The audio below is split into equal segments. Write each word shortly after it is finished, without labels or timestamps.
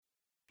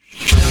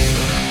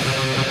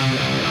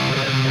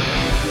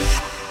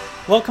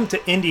Welcome to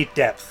Indie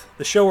Depth,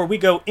 the show where we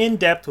go in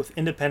depth with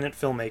independent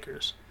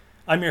filmmakers.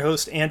 I'm your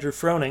host, Andrew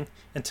Froning,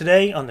 and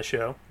today on the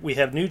show we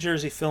have New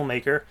Jersey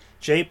filmmaker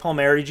Jay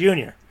Palmieri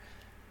Jr.,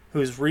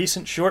 whose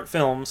recent short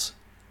films,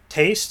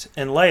 Taste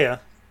and Leia,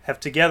 have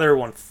together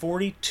won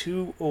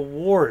 42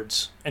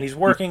 awards, and he's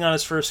working on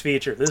his first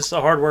feature. This is a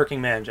hardworking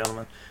man,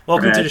 gentlemen.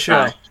 Welcome to the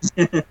show.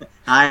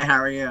 Hi, how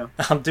are you?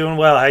 I'm doing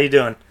well. How you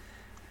doing?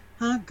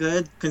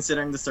 Good,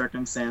 considering the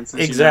circumstances.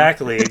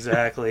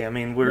 Exactly. I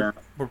mean, we're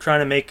trying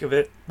to make of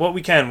it what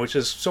we can, which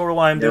is sort of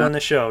why I'm doing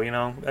this show. You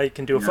know, I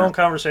can do a phone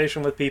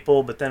conversation with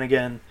people, but then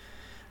again,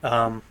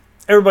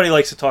 everybody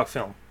likes to talk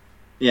film.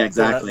 Yeah,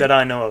 exactly. That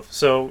I know of.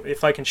 So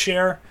if I can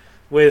share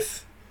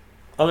with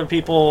other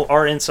people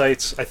our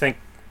insights, I think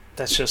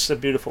that's just a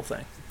beautiful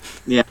thing.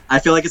 Yeah, I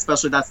feel like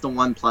especially that's the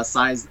one plus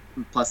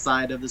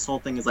side of this whole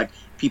thing is like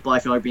people I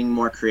feel are being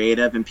more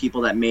creative, and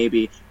people that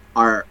maybe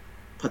are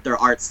put their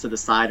arts to the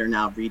side are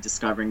now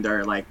rediscovering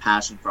their like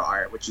passion for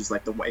art, which is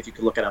like the way, if you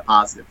could look at a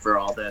positive for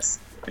all this.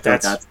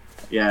 That's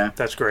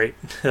great.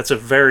 That's a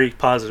very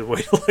positive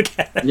way to look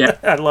at it. Yeah.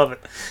 I love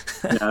it.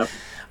 Yeah.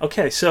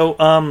 Okay,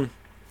 so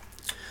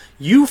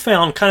you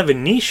found kind of a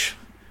niche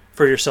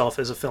for yourself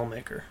as a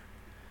filmmaker.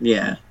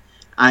 Yeah.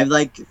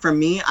 For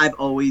me, I've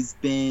always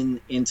been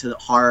into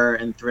horror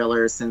and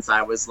thrillers since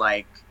I was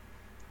like,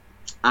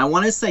 I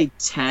want to say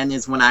 10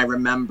 is when I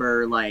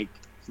remember like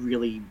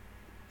really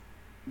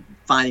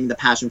finding the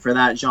passion for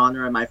that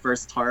genre. My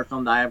first horror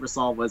film that I ever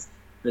saw was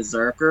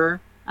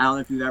Berserker. I don't know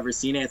if you've ever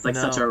seen it. It's like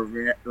such a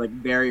rare, like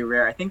very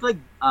rare. I think like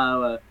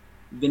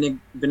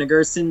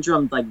Vinegar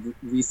Syndrome like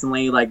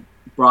recently like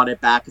brought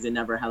it back because it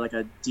never had like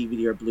a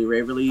DVD or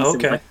Blu-ray release. Okay. It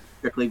was like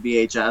strictly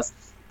VHS.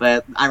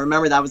 But I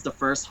remember that was the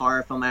first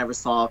horror film I ever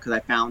saw because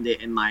I found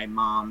it in my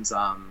mom's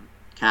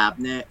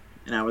cabinet,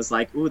 and I was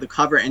like, "Ooh, the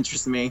cover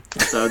interests me."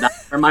 So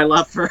that's where my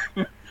love for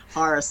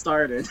horror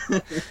started.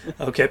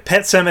 Okay,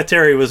 Pet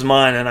Sematary was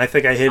mine, and I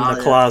think I hid in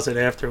the closet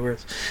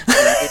afterwards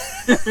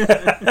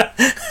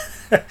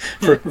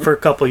for a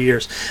couple of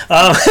years.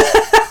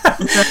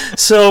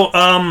 So,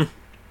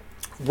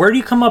 where do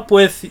you come up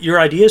with your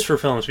ideas for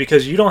films?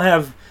 Because you don't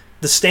have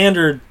the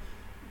standard,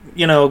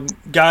 you know,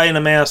 guy in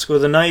a mask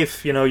with a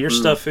knife. You know, your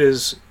stuff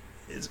is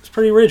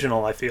pretty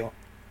original, I feel.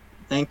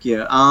 Thank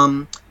you.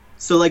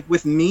 So like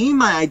with me,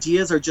 my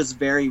ideas are just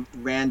very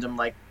random.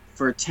 Like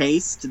for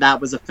Taste, that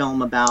was a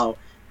film about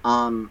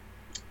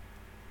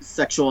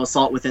sexual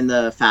assault within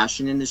the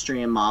fashion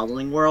industry and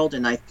modeling world.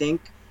 And I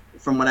think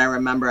from what I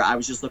remember, I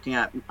was just looking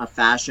at a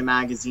fashion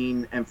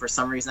magazine, and for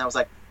some reason I was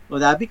like, well,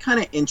 that'd be kind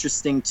of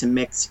interesting to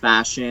mix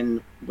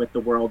fashion with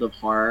the world of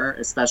horror,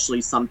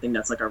 especially something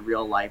that's like a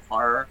real life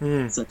horror,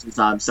 such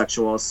as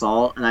sexual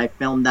assault. And I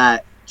filmed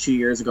that 2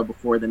 years ago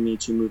before the Me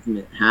Too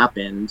movement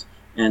happened.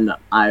 And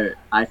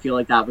I feel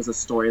like that was a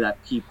story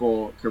that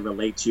people could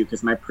relate to,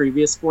 because my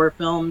previous 4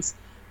 films,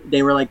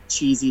 they were like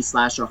cheesy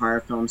slasher horror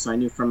films. So I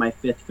knew for my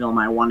 5th film,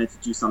 I wanted to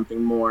do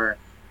something more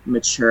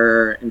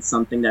mature and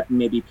something that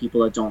maybe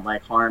people that don't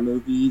like horror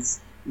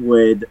movies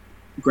would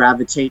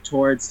gravitate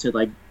towards, to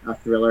like a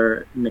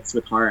thriller mixed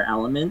with horror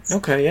elements.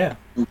 Okay, yeah.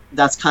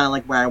 That's kind of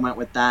like where I went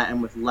with that.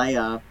 And with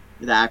Leia,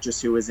 the actress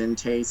who was in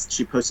Taste,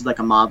 she posted like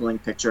a modeling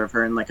picture of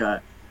her in like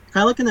a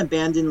kind of like an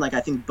abandoned, like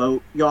I think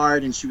boat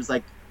yard, and she was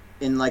like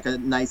in like a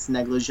nice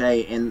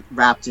negligee and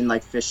wrapped in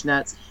like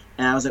fishnets.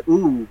 And I was like,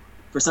 ooh,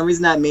 for some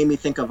reason that made me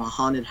think of a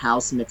haunted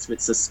house mixed with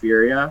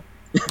Suspiria.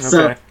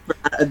 So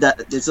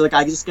it's like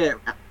I just get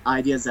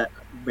ideas that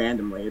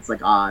randomly. It's like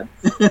odd.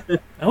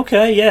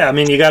 Okay, yeah. I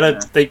mean, you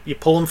gotta you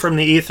pull them from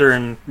the ether,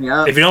 and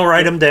if you don't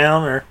write them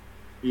down or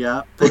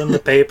put them to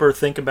paper,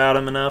 think about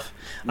them enough.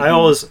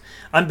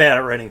 I'm bad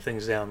at writing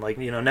things down. Like,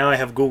 you know, now I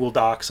have Google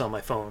Docs on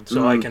my phone,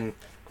 so I can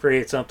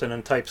create something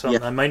and type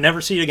something. I might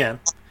never see it again,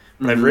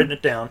 but I've written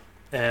it down.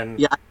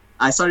 And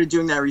I started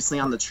doing that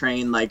recently on the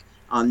train, like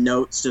on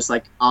notes. Just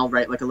like I'll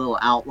write like a little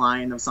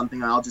outline of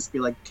something. And I'll just be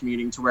like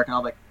commuting to work, and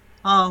I'll be like,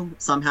 oh,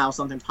 somehow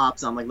something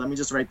pops. I'm like, let me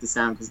just write this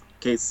down, because in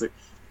case it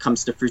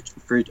comes to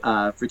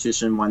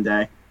fruition one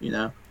day, you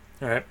know.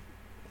 All right.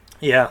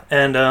 Yeah,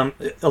 and a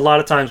lot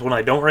of times when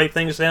I don't write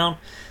things down,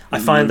 I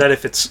find that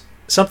if it's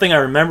something I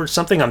remembered,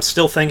 something I'm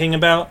still thinking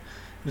about,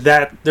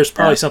 that there's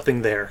probably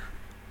something there.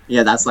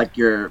 Yeah, that's like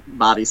your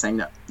body saying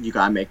that you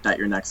gotta make that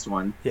your next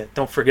one. Yeah,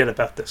 don't forget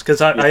about this,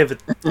 because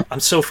I'm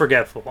so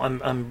forgetful.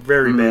 I'm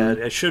very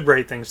bad. I should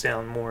write things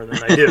down more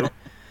than I do.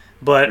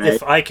 But if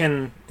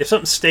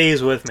something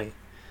stays with me,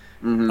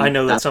 I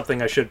know that's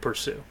something I should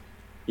pursue.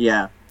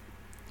 Yeah.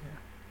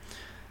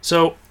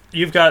 So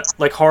you've got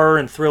like horror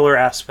and thriller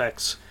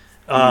aspects.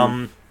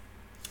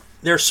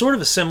 They're sort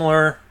of a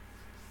similar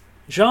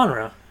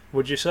genre,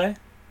 would you say?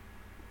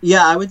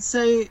 Yeah, I would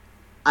say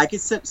I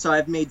could say so.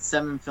 I've made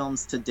 7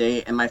 films to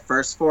date, and my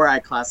first 4 I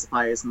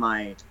classify as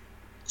my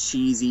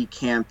cheesy,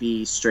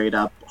 campy, straight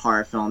up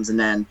horror films, and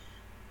then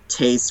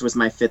Taste was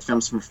my 5th film.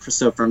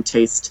 So from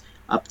Taste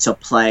up to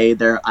Play,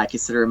 I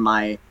consider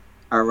my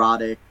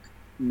erotic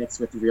mixed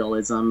with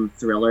realism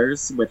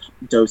thrillers with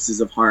doses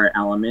of horror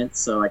elements.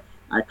 So like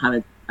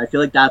I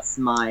feel like that's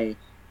my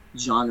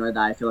genre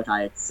that I feel like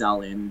I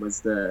excel in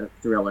was the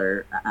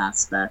thriller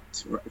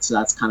aspect. So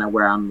that's kind of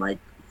where I'm like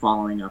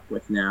following up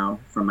with now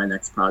for my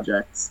next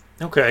projects.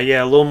 Okay,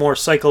 yeah, a little more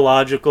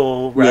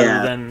psychological rather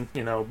Yeah. than,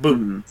 boom.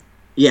 Hmm.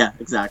 Yeah,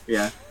 exactly.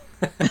 Yeah.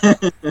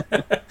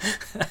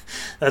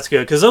 That's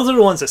good, because those are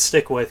the ones that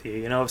stick with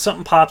you. If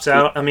something pops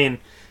out, I mean,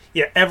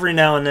 yeah, every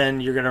now and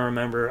then you're going to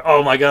remember,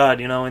 oh my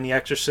God, in The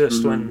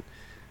Exorcist Hmm. when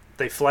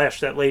they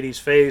flashed that lady's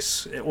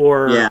face,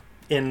 or Yeah.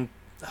 in,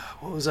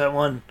 what was that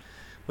one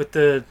with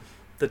the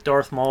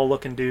Darth Maul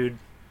looking dude in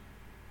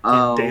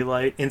Oh,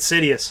 Daylight?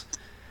 Insidious.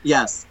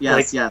 yes,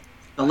 Like, yes, yes.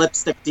 The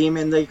lipstick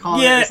demon they call it,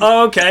 or yeah, something.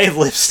 oh, okay, Yeah,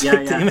 lipstick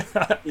yeah, demon.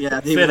 yeah.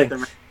 Demon with Fitting.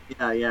 the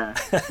yeah, yeah.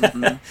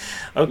 Hmm. Yeah.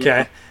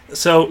 Okay.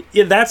 So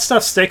yeah, that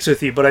stuff sticks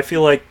with you, but I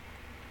feel like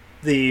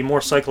the more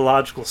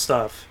psychological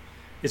stuff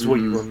is what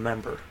you Hmm.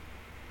 remember.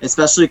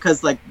 Especially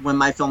because like when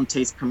my film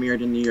Taste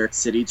premiered in New York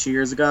City 2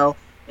 years ago,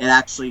 it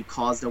actually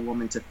caused a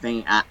woman to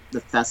faint at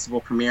the festival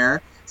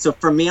premiere. So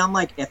for me, I'm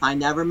like, if I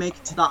never make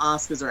it to the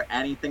Oscars or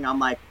anything, I'm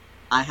like,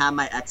 I had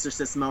my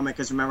Exorcist moment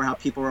because remember how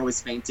people were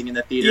always fainting in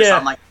the theater. So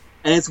I'm Yeah. like,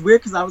 and it's weird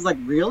because I was like,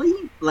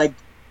 really? Like,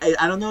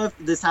 I don't know if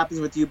this happens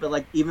with you, but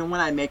like even when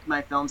I make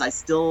my films, I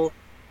still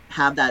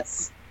have that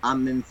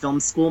I'm in film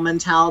school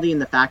mentality,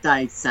 and the fact that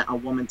I sent a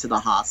woman to the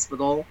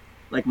hospital,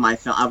 like my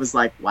film, I was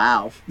like,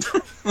 wow.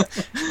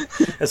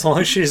 As long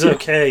as she's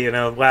okay,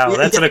 wow,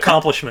 that's an Yeah,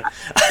 accomplishment.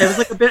 it was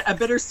like a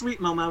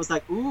bittersweet moment. I was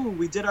like, "Ooh,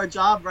 we did our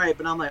job right,"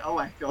 but I'm like, "Oh,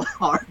 I feel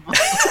horrible,"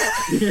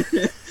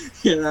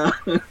 you know?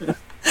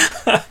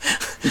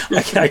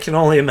 I can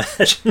only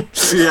imagine.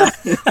 Yeah,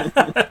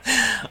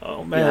 Oh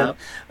yeah, man.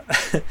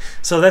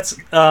 So that's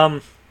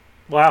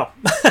wow.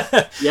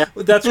 yeah.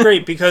 That's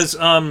great because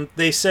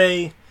they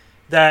say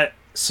that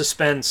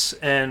suspense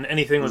and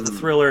anything with a Mhm.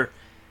 thriller,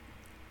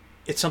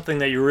 it's something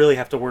that you really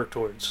have to work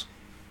towards.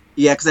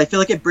 Yeah, because I feel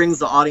like it brings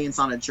the audience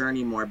on a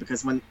journey more.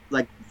 Because when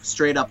like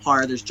straight up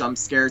horror, there's jump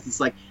scares. It's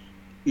like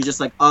you're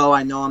just like, oh,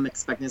 I know I'm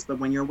expecting this. But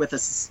when you're with a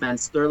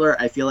suspense thriller,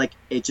 I feel like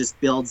it just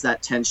builds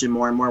that tension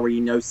more and more, where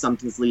you know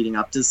something's leading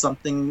up to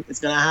something is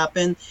gonna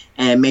happen,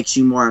 and it makes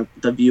you more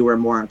the viewer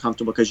more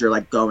uncomfortable because you're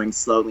like going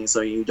slowly,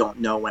 so you don't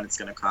know when it's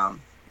gonna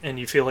come. And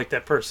you feel like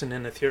that person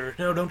in the theater.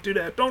 No, don't do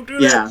that. Don't do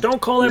that. Yeah,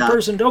 Don't call that yeah,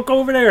 person. Don't go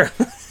over there.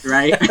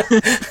 right.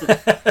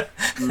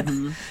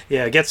 Hmm.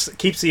 Yeah, it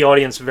keeps the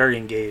audience very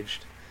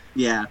engaged.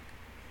 Yeah.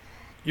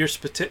 You're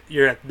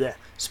at the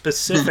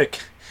specific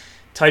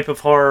type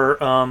of horror.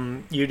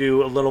 You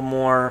do a little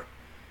more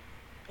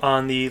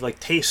on the like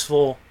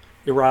tasteful,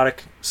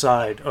 erotic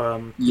side.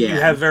 You Yeah.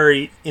 have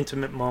very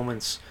intimate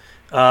moments.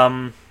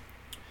 Um,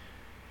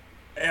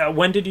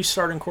 when did you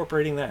start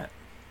incorporating that?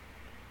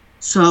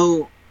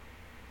 So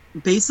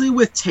basically,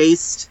 with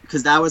Taste,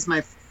 because that was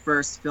my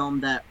first film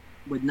that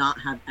would not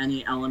have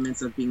any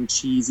elements of being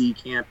cheesy,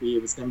 campy.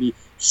 It was going to be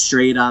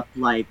straight up,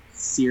 like,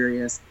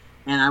 serious.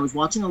 And I was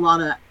watching a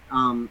lot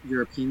of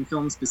European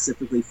films,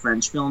 specifically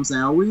French films. And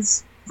I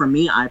always, for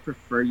me, I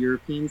prefer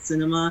European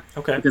cinema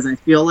Okay. because I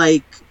feel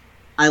like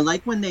I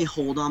like when they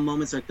hold on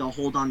moments, like they'll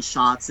hold on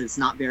shots. It's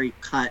not very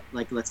cut,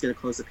 like, let's get a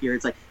close up here.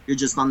 It's like you're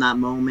just on that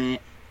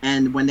moment.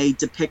 And when they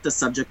depict the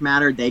subject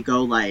matter, they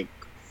go like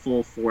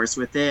full force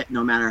with it,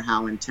 no matter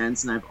how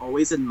intense. And I've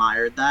always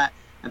admired that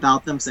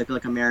about them because I feel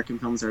like American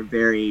films are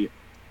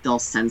they'll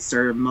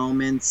censor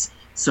moments.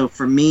 So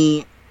for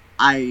me,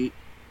 I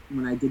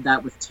when I did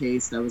that with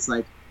Taste, I was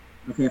like,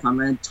 okay, if I'm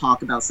going to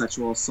talk about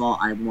sexual assault,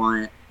 I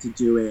want to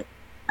do it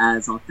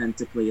as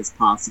authentically as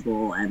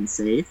possible and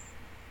safe.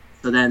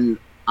 So then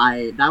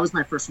that was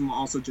my first film,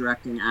 also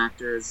directing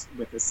actors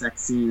with a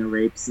sex scene, a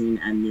rape scene,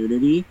 and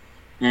nudity.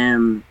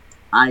 And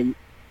I,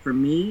 for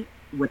me,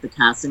 with the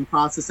casting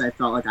process, I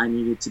felt like I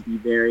needed to be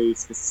very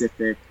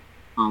specific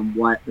on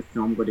what the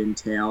film would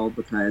entail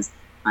because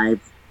I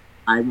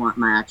want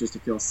my actors to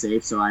feel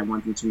safe, so I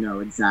want them to know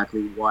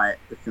exactly what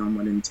the film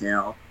would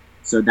entail.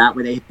 So that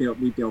way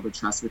we build a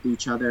trust with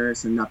each other,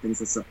 so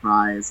nothing's a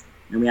surprise.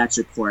 And we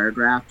actually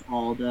choreographed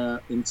all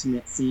the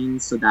intimate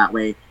scenes, so that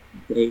way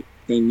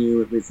they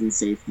knew it was in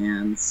safe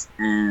hands.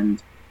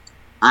 And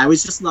I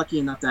was just lucky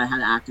enough that I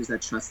had actors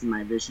that trusted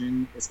my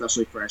vision,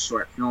 especially for a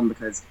short film,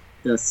 because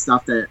the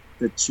stuff that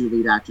the two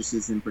lead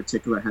actresses in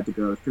particular had to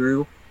go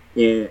through,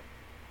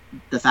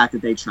 the fact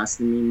that they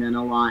trusted me meant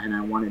a lot, and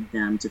I wanted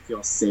them to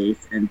feel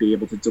safe and be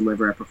able to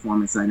deliver a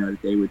performance I know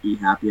that they would be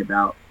happy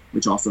about,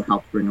 which also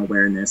helped bring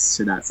awareness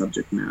to that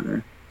subject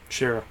matter.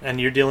 Sure. And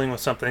you're dealing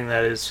with something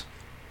that is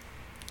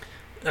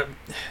uh,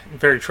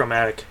 very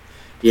traumatic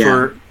Yeah.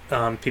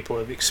 for people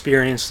who have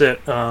experienced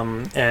it,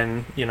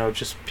 and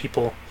just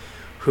people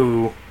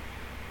who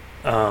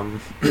um,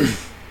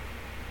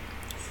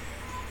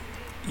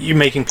 you're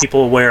making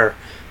people aware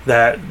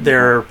that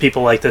there are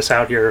people like this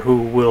out here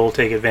who will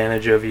take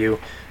advantage of you.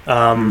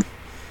 Um,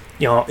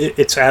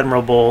 it's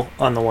admirable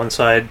on the one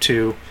side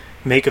to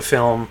make a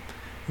film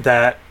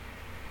that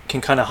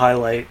can kind of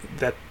highlight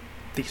that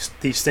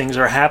these things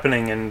are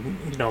happening,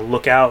 and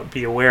look out,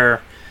 be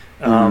aware.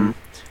 Mhm.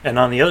 And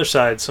on the other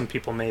side, some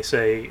people may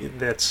say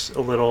that's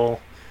a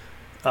little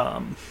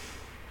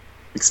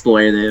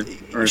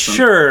exploitative or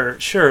something.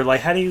 Sure.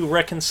 Like, how do you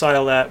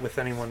reconcile that with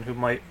anyone who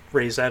might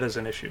raise that as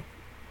an issue?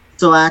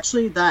 So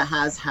actually, that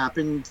has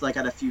happened like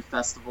at a few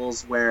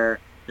festivals where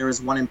there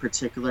was one in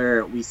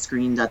particular we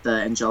screened at the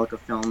Angelica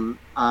Film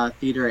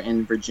Theater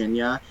in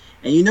Virginia.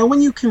 And you know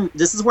when you can,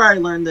 this is where I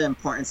learned the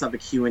importance of a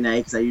Q&A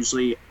because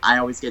I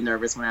always get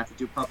nervous when I have to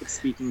do public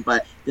speaking,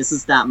 but this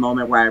is that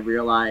moment where I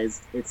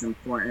realized it's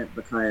important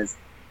because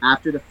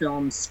after the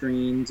film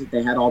screened,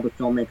 they had all the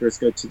filmmakers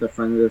go to the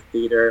front of the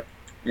theater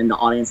and the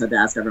audience had to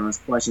ask everyone's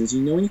questions.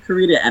 You know when you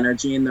create an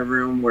energy in the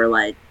room where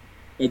like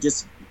it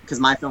just, because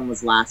my film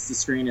was last to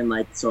screen and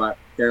like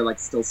they're like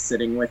still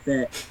sitting with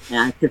it and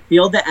I could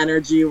feel the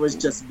energy was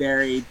just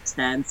very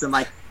tense and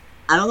like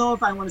I don't know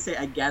if I want to say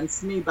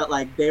against me, but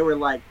like they were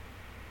like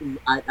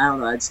I don't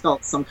know, I just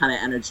felt some kind of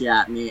energy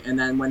at me. And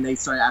then when they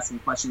started asking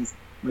questions,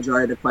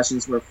 majority of the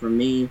questions were for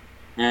me,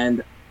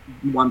 and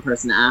one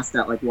person asked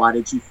that like why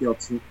did you feel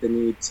the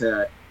need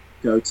to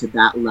go to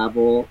that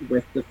level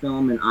with the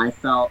film. And I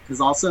felt, because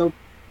also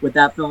with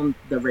that film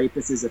the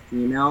rapist is a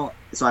female,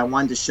 so I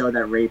wanted to show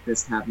that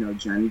rapists have no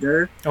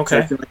gender. Okay.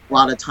 So I feel like a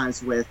lot of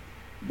times with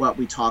what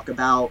we talk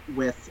about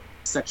with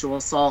sexual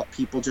assault,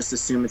 people just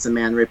assume it's a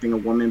man raping a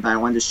woman, but I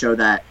wanted to show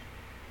that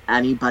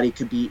anybody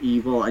could be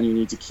evil and you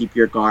need to keep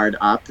your guard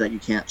up, that you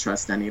can't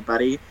trust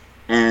anybody.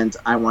 And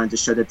I wanted to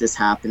show that this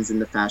happens in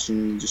the fashion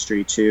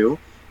industry too.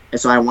 And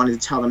so I wanted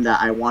to tell them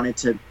that I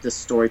wanted the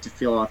story to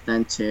feel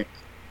authentic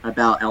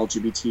about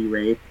LGBT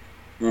rape,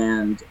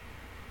 and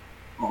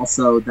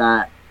also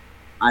that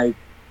I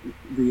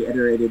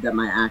reiterated that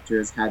my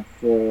actors had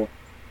full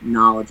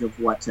knowledge of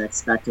what to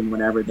expect, and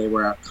whatever they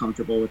were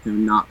comfortable with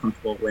and not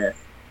comfortable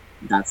with,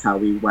 that's how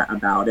we went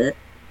about it.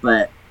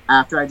 But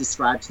after I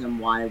described to them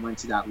why I went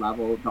to that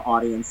level, the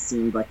audience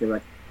seemed like they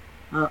were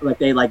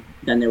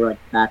then they were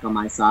like back on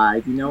my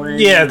side. You know what I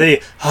mean? Yeah,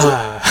 they.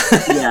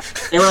 Yeah,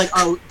 they were like,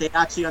 oh, they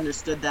actually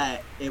understood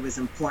that it was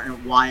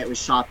important why it was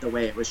shot the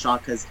way it was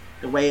shot, because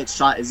the way it's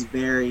shot is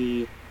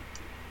very,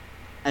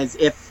 as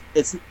if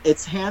it's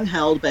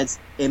handheld, but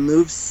it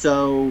moves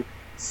so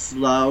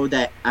slow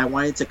that I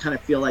wanted to kind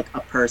of feel like a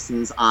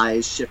person's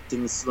eyes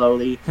shifting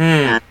slowly,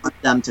 and I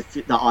want them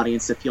to the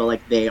audience to feel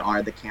like they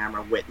are the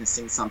camera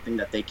witnessing something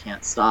that they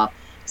can't stop.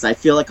 Because I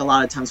feel like a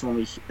lot of times when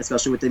we,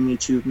 especially with the Me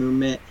Too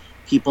movement,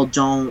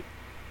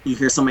 you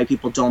hear so many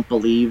people don't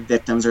believe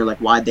victims, or like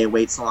why'd they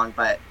wait so long,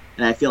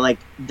 and I feel like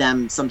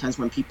sometimes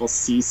when people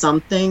see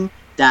something,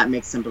 that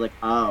makes them be like,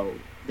 oh,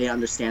 they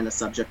understand the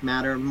subject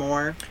matter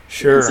more.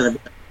 Sure. Instead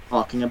of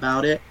talking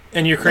about it.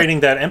 And you're creating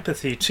that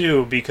empathy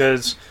too,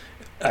 because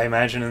I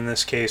imagine in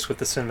this case with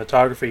the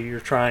cinematography, you're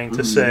trying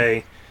to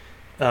say,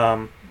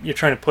 you're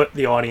trying to put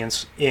the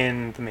audience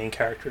in the main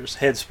character's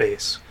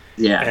headspace.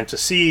 Yeah. And to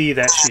see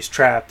that she's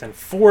trapped, and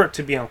for it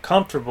to be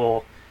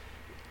uncomfortable,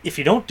 if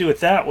you don't do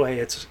it that way,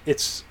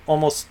 it's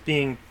almost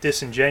being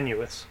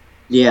disingenuous.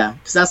 Yeah,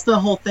 because that's the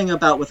whole thing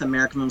about with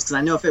American films. Because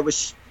I know if it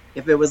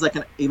was like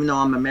even though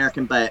I'm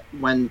American, but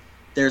when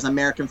there's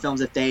American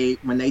films,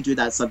 when they do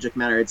that subject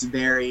matter, it's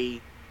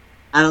very,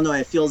 I don't know,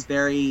 it feels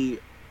very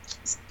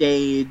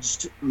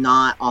staged,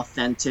 not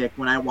authentic.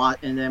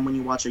 And then when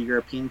you watch a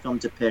European film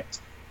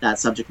depict that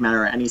subject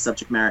matter or any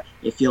subject matter,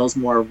 it feels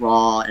more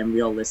raw and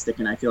realistic,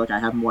 and I feel like I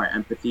have more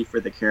empathy for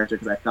the character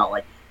because I felt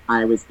like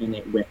I was in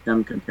it with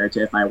them, compared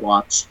to if I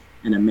watch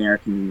an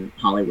American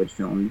Hollywood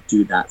film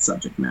do that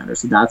subject matter.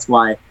 So that's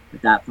why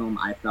with that film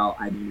I felt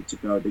I needed to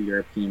go the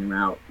European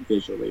route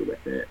visually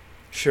with it.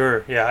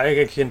 Sure, yeah,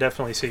 I can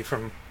definitely see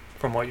from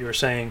what you were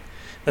saying.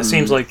 That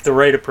seems like the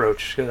right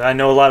approach. 'Cause I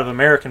know a lot of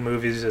American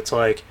movies, it's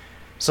like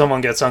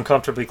someone gets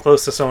uncomfortably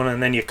close to someone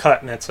and then you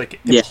cut and it's like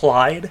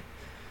implied.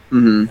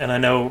 And I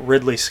know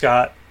Ridley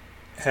Scott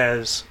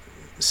has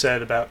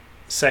said about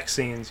sex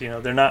scenes,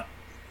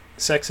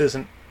 sex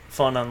isn't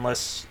fun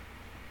unless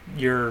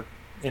you're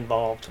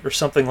involved or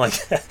something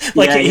like that.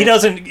 Like he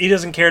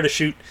doesn't care to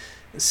shoot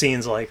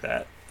scenes like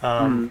that. I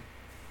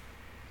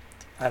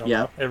don't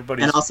know.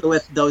 Everybody's... And also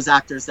with those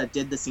actors that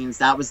did the scenes,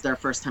 that was their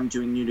first time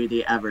doing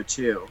nudity ever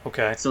too.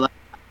 Okay. So like,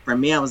 for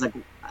me, I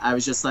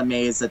was just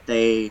amazed that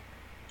they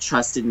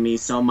trusted me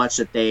so much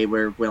that they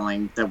were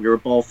willing, that we were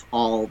both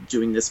all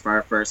doing this for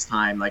our first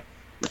time. Like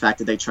the fact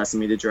that they trusted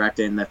me to direct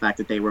it, and the fact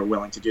that they were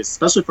willing to do this,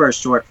 especially for a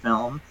short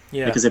film.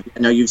 Yeah. Because I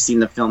know you've seen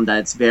the film, that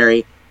it's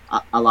very,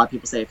 a lot of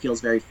people say it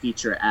feels very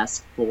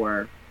feature-esque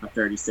for a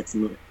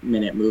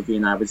 36-minute movie,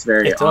 and I was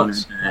very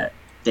honored that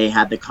they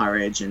had the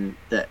courage and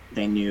that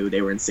they knew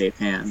they were in safe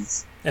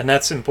hands. And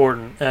that's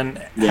important. And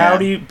how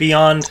do you,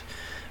 beyond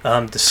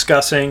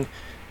discussing,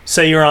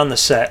 say you're on the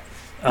set,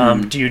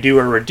 do you do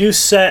a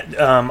reduced set?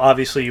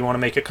 Obviously, you want to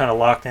make it kind of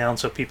locked down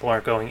so people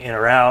aren't going in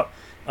or out.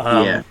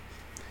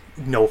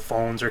 No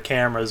phones or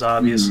cameras,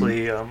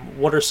 obviously.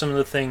 What are some of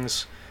the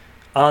things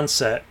on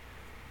set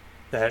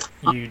that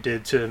you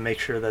did to make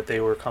sure that they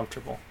were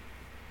comfortable?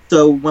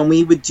 So when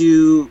we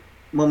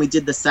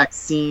did the sex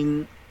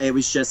scene, it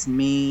was just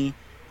me,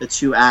 the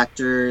two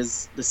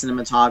actors, the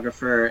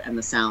cinematographer, and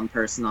the sound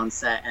person on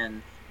set,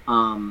 and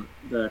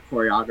the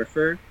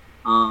choreographer.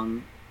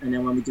 And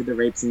then when we did the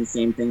rape scene,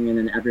 same thing. And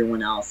then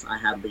everyone else, I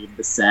had leave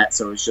the set,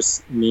 so it was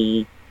just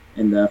me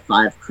and the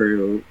 5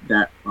 crew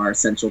that are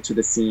essential to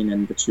the scene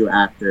and the 2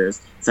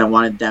 actors. So I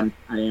wanted them.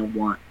 I didn't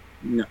want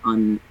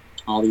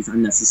all these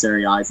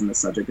unnecessary eyes on the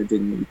subject that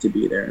didn't need to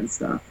be there and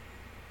stuff.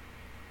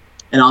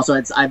 And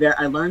also,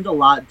 I learned a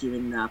lot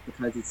doing that,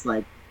 because it's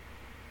like,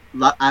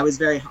 I was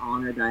very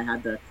honored that I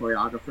had the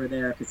choreographer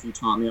there, because he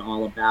taught me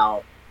all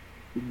about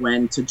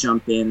when to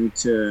jump in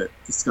to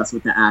discuss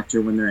with the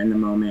actor when they're in the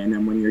moment, and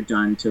then when you're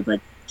done to like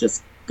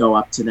just go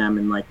up to them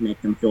and like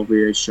make them feel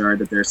reassured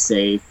that they're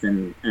safe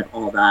and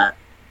all that.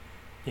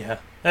 Yeah,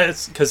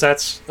 it's because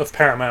that's of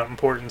paramount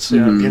importance.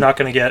 Mm-hmm. You're not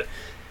going to get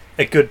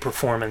a good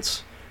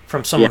performance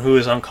from someone who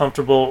is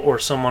uncomfortable, or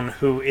someone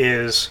who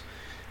is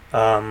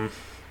not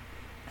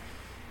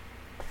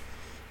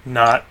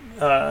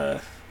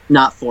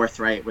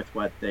forthright with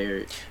what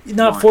they're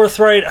not want.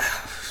 Forthright.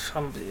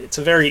 It's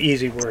a very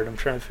easy word. I'm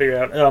trying to figure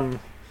out.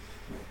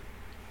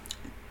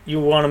 You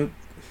want them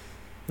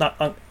not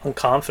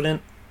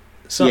unconfident,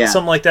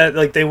 something like that.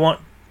 Like they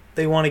want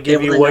to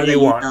give you what you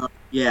want.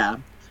 Yeah,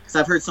 because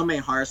I've heard so many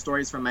horror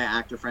stories from my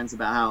actor friends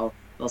about how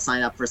they'll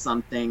sign up for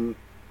something,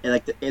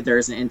 like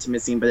there's an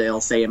intimate scene, but it'll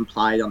say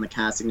implied on the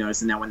casting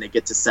notice, and then when they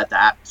get to set, the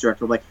actor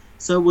director will be like,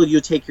 "So will you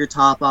take your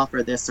top off,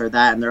 or this or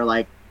that?" And they're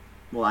like,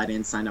 "Well, I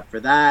didn't sign up for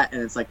that."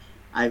 And it's like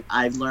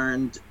I've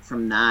learned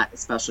from that,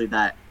 especially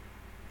that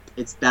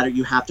it's better.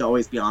 You have to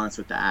always be honest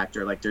with the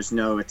actor. Like there's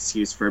no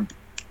excuse for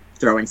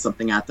throwing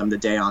something at them the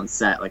day on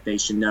set. Like they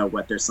should know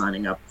what they're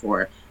signing up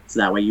for, so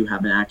that way you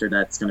have an actor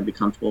that's going to be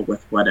comfortable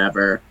with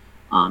whatever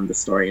the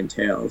story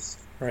entails.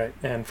 Right.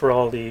 And for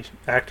all the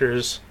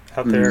actors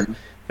out there,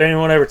 if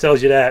anyone ever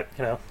tells you that,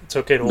 it's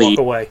okay to walk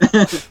away.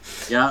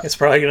 Yeah. It's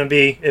probably going to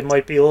be, it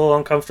might be a little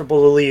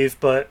uncomfortable to leave,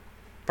 but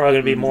probably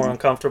going to be more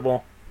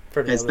uncomfortable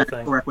for the other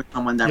thing. Work with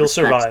someone that you'll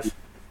survive. You.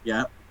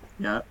 Yeah.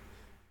 Yeah.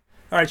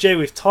 All right, Jay,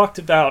 we've talked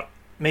about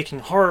making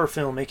horror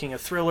film, making a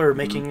thriller,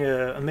 making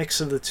a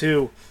mix of the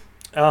two.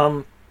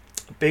 A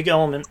big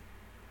element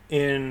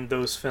in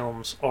those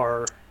films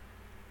are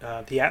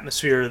the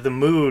atmosphere, the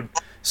mood.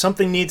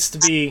 Something needs to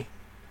be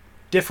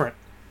different.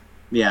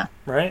 Yeah.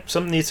 Right?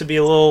 Something needs to be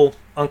a little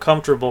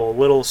uncomfortable, a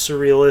little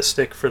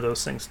surrealistic for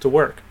those things to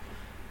work.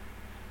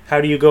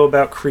 How do you go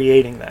about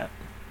creating that?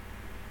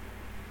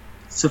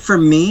 So for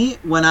me,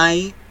 when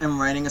I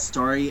am writing a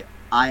story,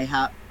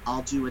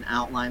 I'll do an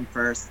outline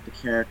first, the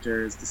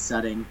characters, the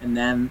setting, and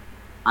then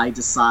I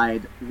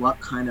decide what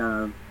kind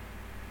of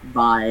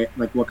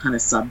what kind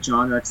of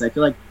subgenre, because I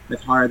feel like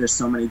with horror there's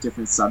so many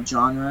different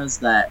subgenres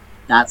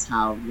that's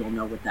how you'll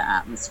know what the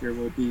atmosphere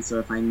will be. So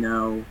if I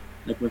know,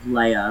 like with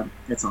Leia,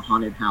 it's a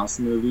haunted house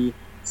movie,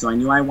 so I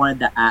knew I wanted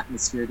the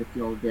atmosphere to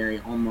feel very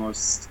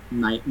almost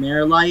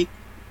nightmare-like,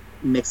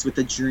 mixed with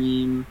a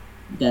dream,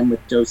 then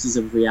with doses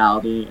of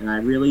reality. And I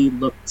really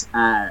looked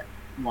at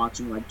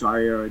watching like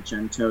Dario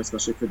Argento,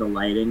 especially for the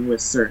lighting with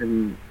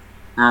certain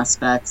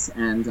aspects,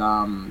 and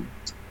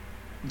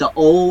the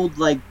old,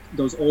 like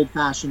those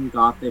old-fashioned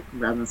Gothic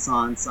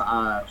Renaissance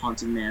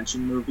Haunted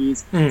Mansion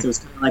movies. So it's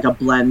kind of like a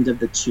blend of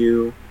the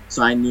two.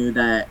 So I knew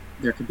that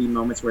there could be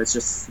moments where it's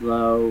just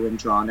slow and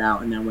drawn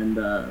out, and then when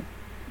the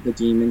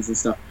demons and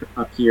stuff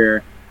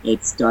appear,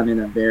 it's done in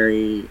a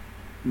very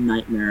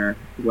nightmare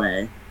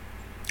way.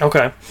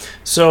 Okay,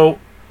 so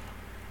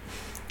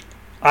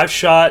I've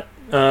shot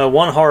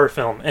one horror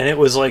film, and it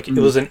was like it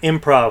was an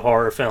improv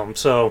horror film.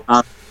 So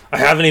I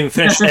haven't even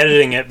finished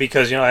editing it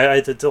because I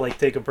had to like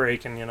take a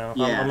break, and I'm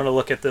going to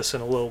look at this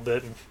in a little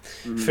bit and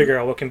figure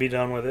out what can be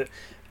done with it.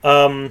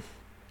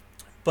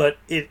 But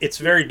it's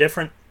very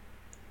different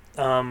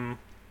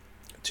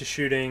to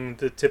shooting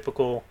the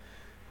typical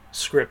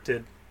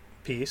scripted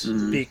piece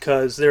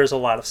because there's a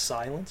lot of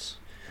silence.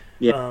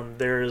 Yeah.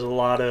 There's a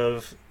lot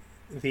of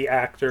the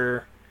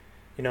actor,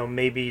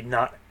 maybe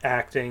not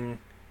acting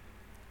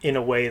in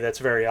a way that's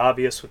very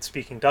obvious with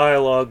speaking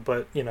dialogue,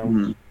 but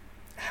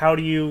how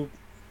do you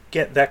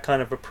get that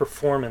kind of a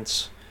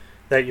performance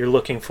that you're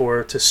looking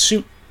for to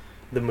suit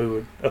the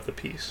mood of the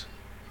piece?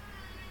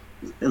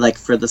 Like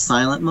for the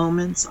silent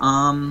moments,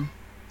 I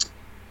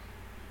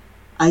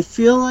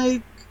feel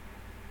like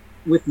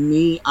with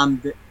me,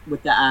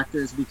 with the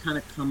actors, we kind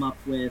of come up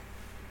with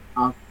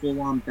a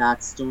full-on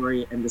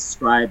backstory and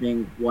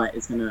describing what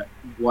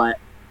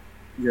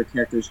your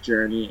character's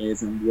journey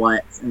is and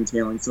what's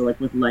entailing. So like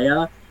with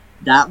Leia,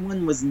 that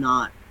one was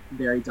not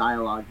very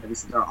dialogue heavy,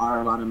 so there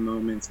are a lot of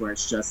moments where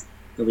it's just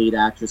the lead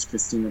actress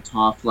Christina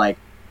Toff like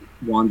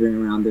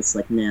wandering around this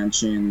like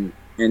mansion,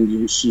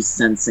 and she's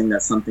sensing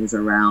that something's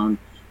around.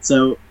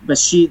 So, but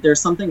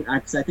there's something,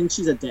 because I think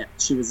she's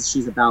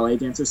a ballet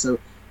dancer, so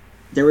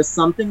there was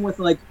something with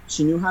like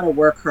she knew how to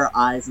work her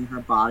eyes and her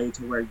body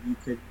to where you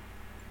could,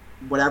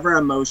 whatever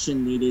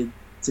emotion needed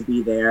to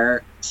be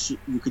there,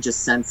 you could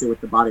just sense it with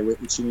the body.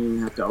 She didn't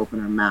even have to open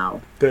her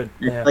mouth. Good.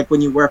 Yeah. Like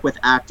when you work with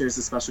actors,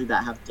 especially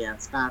that have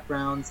dance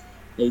backgrounds,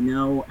 they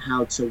know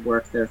how to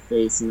work their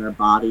face and their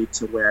body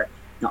to where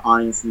the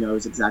audience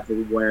knows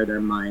exactly where their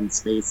mind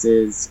space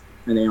is,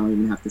 and they don't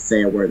even have to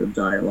say a word of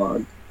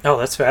dialogue. Oh,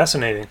 that's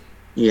fascinating.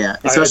 Yeah,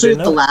 I especially didn't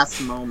with the know.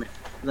 last moment,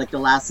 like the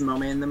last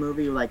moment in the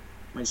movie, like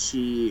when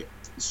she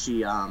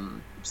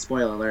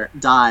spoiler alert,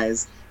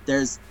 dies.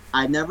 There's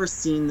I've never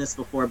seen this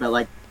before, but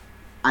like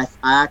I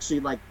actually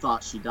like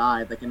thought she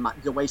died. Like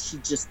the way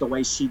the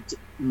way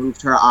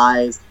moved her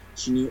eyes,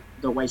 she knew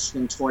the way she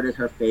contorted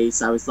her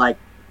face. I was like,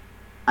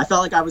 I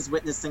felt like I was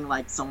witnessing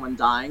like someone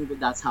dying, but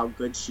that's how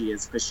good she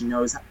is because she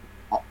knows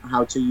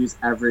how to use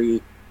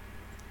everything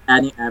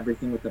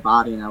with the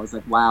body. And I was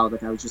like, wow,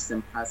 like I was just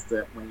impressed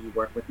that when you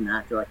work with an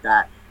actor like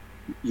that,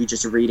 you're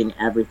just reading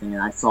everything.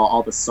 And I saw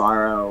all the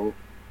sorrow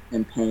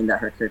and pain that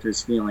her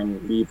character's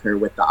feeling leave her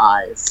with the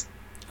eyes.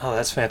 Oh,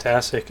 that's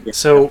fantastic. Yeah.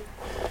 So,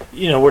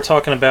 we're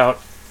talking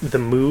about the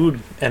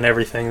mood and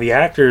everything. The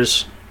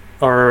actors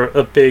are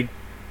a big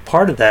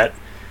part of that.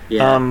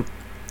 Yeah.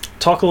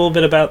 Talk a little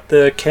bit about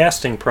the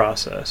casting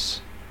process.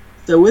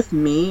 So with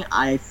me,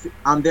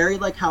 I'm very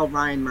like how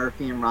Ryan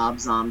Murphy and Rob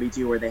Zombie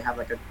do, where they have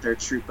like their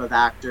troupe of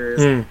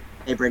actors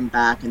they bring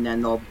back, and then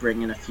they'll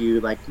bring in a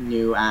few like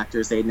new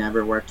actors they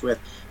never worked with.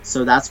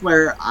 So that's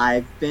where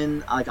I've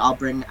been. Like I'll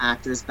bring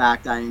actors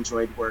back that I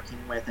enjoyed working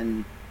with,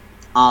 and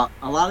a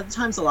lot of the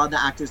times, a lot of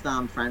the actors that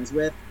I'm friends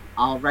with,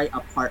 I'll write a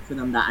part for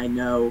them that I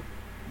know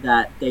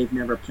that they've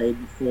never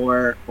played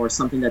before, or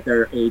something that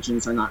their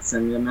agents are not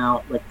sending them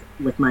out. Like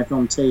with my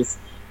film Taste,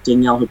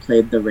 Danielle, who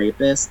played the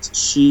rapist,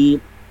 she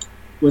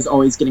was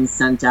always getting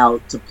sent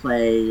out to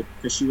play,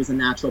 because she was a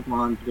natural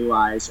blonde, blue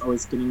eyes,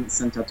 always getting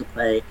sent out to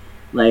play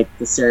like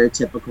the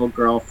stereotypical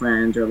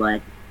girlfriend or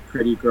like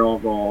pretty girl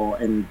role,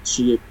 and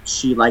she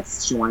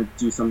wanted to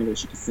do something that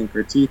she could sink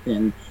her teeth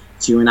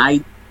into. And I,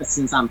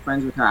 since I'm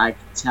friends with her, I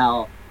could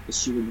tell that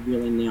she would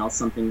really nail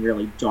something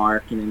really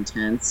dark and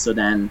intense. So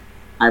then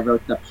I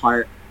wrote the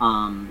part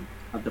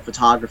of the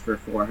photographer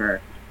for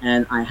her,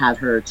 and I had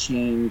her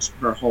change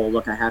her whole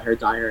look. I had her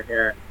dye her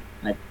hair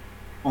like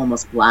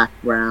almost black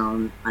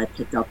brown. I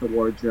picked out the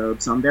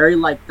wardrobe. So I'm very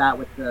like that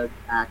with the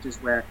actors,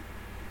 where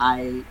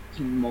I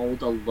can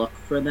mold a look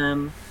for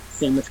them.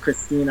 Same with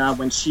Christina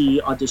when she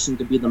auditioned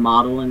to be the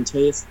model in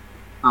Taste.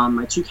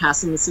 My two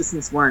casting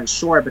assistants weren't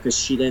sure because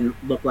she didn't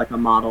look like a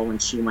model when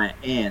she went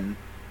in.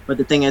 But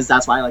the thing is,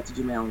 that's why I like to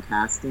do my own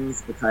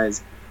castings,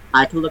 because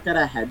I can look at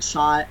a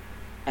headshot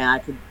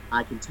and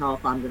I can tell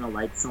if I'm gonna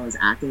like someone's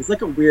acting. It's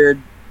like a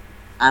weird,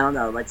 I don't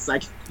know, like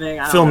psychic thing.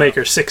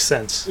 Filmmaker, sixth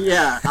sense.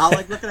 Yeah, I'll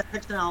like look at a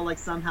picture and I'll like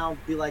somehow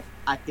be like,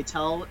 I could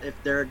tell if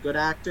they're a good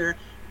actor,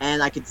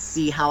 and I could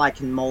see how I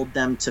can mold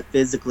them to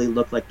physically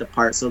look like the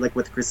part. So like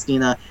with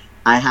Christina,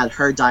 I had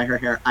her dye her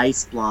hair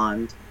ice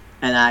blonde,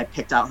 and I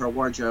picked out her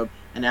wardrobe,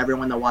 and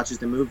everyone that watches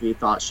the movie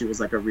thought she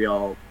was like a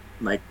real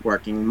like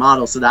working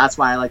model. So that's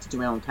why I like to do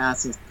my own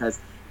castings,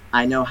 because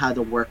I know how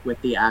to work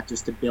with the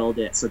actors to build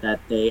it so that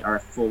they are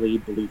fully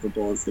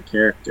believable as the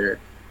character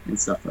and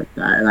stuff like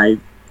that. And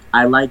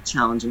I like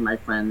challenging my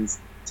friends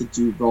to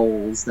do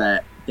roles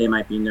that they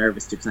might be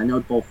nervous to, because I know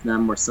both of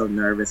them were so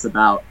nervous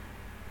about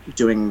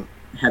doing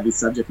heavy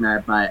subject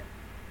matter, but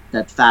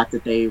that fact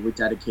that they were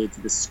dedicated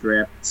to the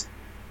script,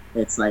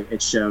 it's like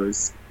it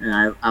shows.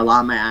 And a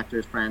lot of my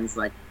actors friends,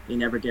 like, they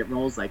never get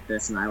roles like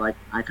this, and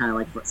I kind of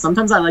like,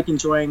 sometimes I like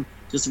enjoying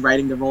just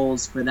writing the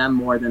roles for them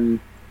more than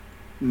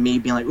me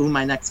being like, ooh,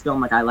 my next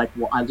film. Like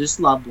I just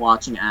loved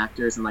watching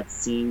actors and like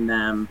seeing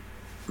them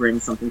bring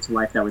something to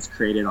life that was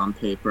created on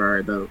paper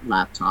or the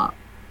laptop.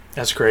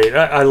 That's great.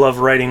 I love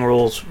writing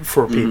roles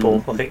for people.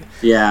 Mm-hmm. Like,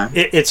 yeah,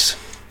 it's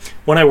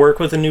when I work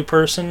with a new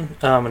person,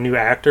 a new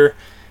actor,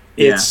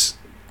 it's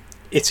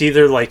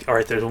either like, all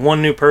right, there's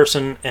one new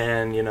person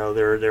and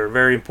they're a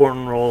very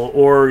important role,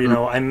 or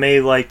I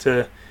may like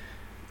to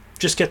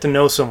just get to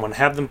know someone,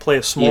 have them play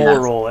a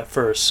smaller role at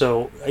first,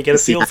 so I get a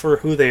feel for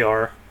who they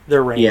are,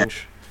 their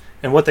range,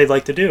 and what they'd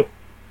like to do.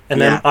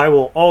 And then I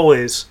will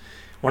always,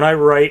 when I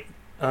write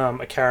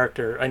a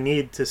character, I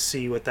need to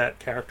see what that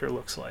character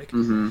looks like.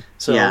 Mm-hmm.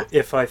 So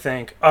if I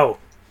think, oh,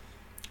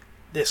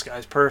 this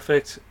guy's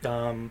perfect,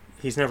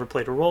 he's never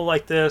played a role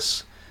like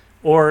this,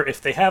 or if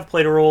they have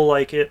played a role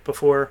like it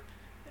before,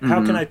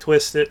 how can I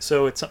twist it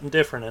so it's something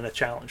different and a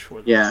challenge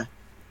for them? Yeah,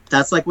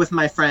 that's like with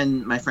my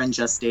friend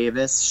Jess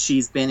Davis.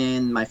 She's been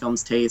in my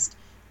film's Taste,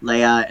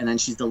 Leia, and then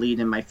she's the lead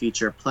in my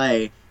feature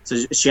play. So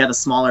she had a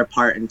smaller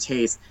part in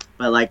Taste,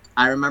 but like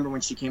I remember when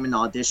she came in the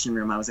audition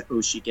room, I was like,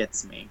 oh, she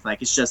gets me.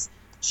 Like it's just,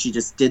 she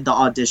just did the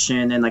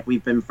audition, and like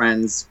we've been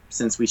friends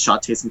since we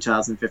shot Taste in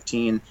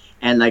 2015.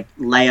 And like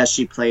Leia,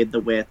 she played the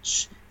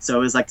witch, so it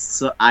was like,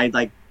 so I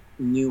like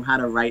knew how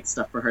to write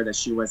stuff for her that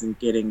she wasn't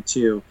getting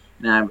to.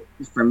 And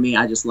for me,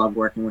 I just love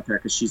working with her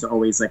because she's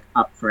always like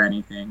up for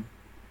anything.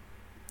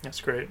 That's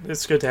great.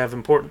 It's good to have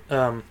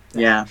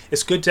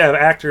it's good to have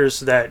actors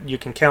that you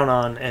can count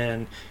on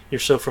and you're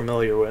so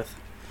familiar with.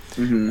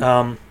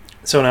 Mm-hmm.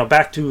 So now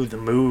back to the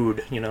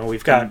mood.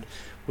 We've got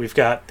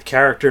the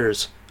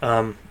characters.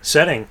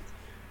 Setting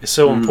is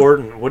so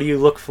important. What do you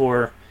look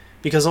for?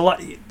 Because a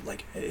lot,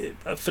 like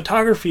a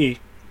photography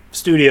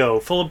studio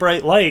full of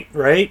bright light,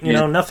 right?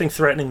 Nothing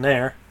threatening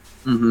there.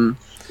 Mm-hmm.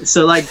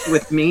 So like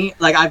with me,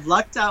 like I've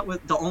lucked out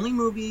with the only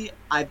movie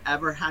I've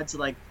ever had to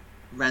like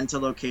rent a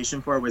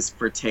location for was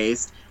for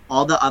Taste,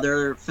 all the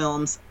other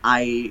films,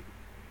 I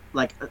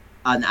like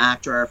an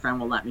actor or a friend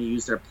will let me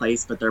use their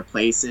place, but their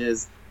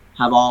places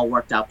have all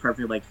worked out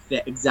perfectly, like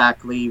fit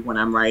exactly when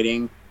I'm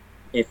writing.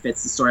 It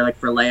fits the story. Like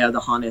for Leia, the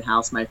haunted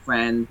house, my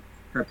friend,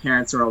 her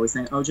parents are always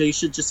saying, "Oh, Jay, you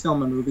should just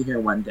film a movie here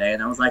one day."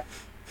 And I was like,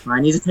 well,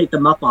 I need to take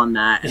them up on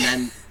that. And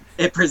then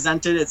it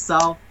presented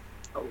itself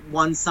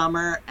one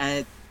summer,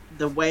 and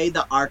the way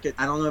I don't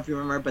know if you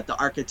remember, but the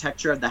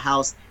architecture of the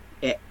house,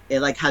 it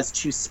like has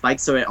two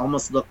spikes, so it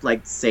almost looked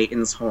like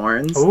Satan's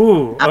horns.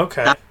 Ooh,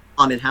 okay. That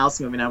haunted house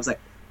movie, and I was like,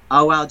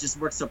 oh wow, it just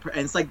works so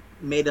and it's like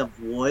made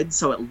of wood,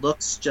 so it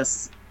looks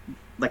just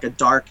like a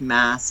dark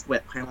mask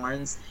with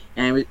horns,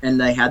 and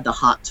they had the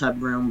hot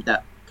tub room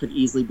that could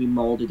easily be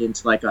molded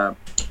into like a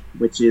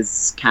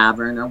witch's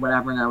cavern or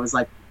whatever. And I was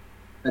like,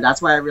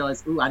 that's why I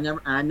realized, ooh, I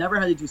never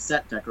had to do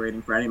set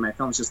decorating for any of my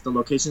films. Just the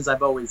locations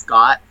I've always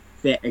got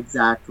fit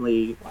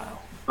exactly. Wow.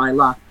 By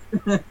luck.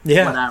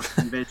 Yeah. What I was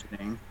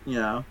envisioning, you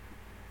know.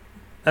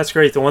 That's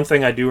great. The one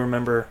thing I do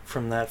remember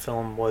from that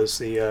film was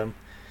the,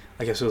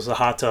 I guess it was the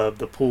hot tub,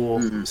 the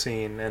pool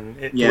scene, and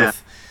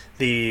with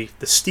the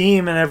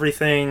steam and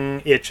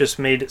everything, it just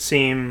made it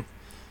seem,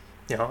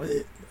 you know,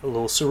 a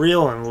little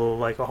surreal and a little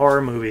like a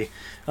horror movie.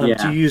 Do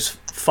you use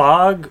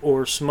fog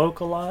or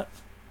smoke a lot?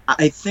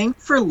 I think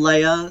for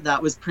Leia,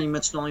 that was pretty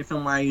much the only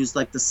film where I used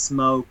like the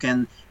smoke.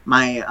 And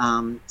my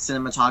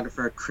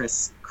cinematographer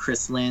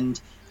Chris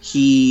Lind,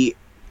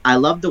 I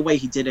love the way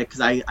he did it, because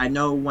I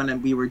know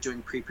when we were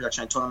doing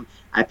pre-production, I told him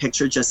I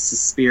pictured just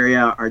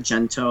Suspiria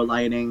Argento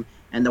lighting,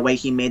 and the way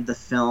he made the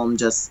film,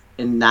 just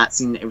in that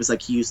scene, it was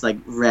like he used like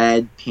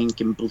red, pink,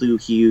 and blue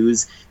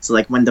hues. So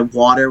like when the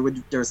water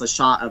there was a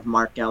shot of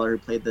Mark Geller, who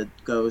played the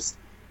ghost,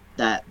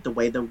 that the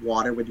way the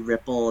water would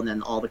ripple and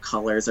then all the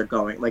colors are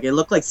going, like it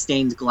looked like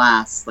stained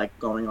glass, like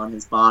going on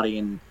his body,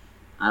 and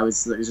I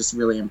was just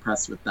really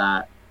impressed with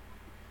that.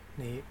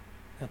 Neat.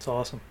 That's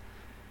awesome.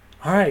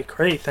 All right,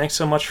 great. Thanks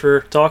so much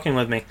for talking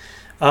with me.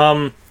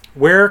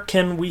 Where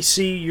can we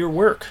see your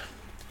work?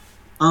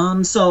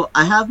 So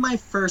I have my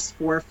first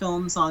 4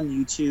 films on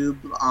YouTube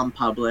on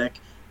public,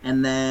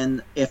 and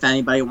then if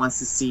anybody wants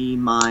to see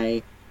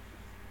my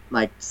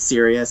like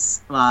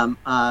serious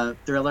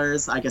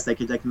thrillers, I guess they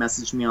could like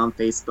message me on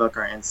Facebook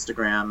or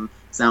Instagram,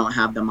 because I don't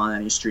have them on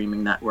any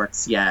streaming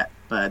networks yet,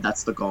 but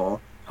that's the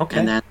goal. Okay.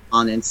 And then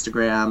on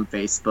Instagram,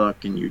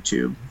 Facebook, and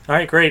YouTube. All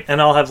right, great.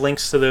 And I'll have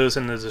links to those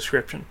in the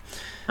description.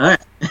 All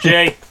right.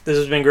 Jay, this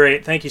has been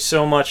great. Thank you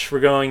so much for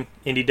going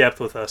into depth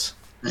with us.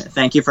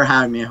 Thank you for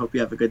having me. I hope you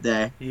have a good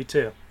day. You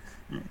too.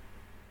 All right.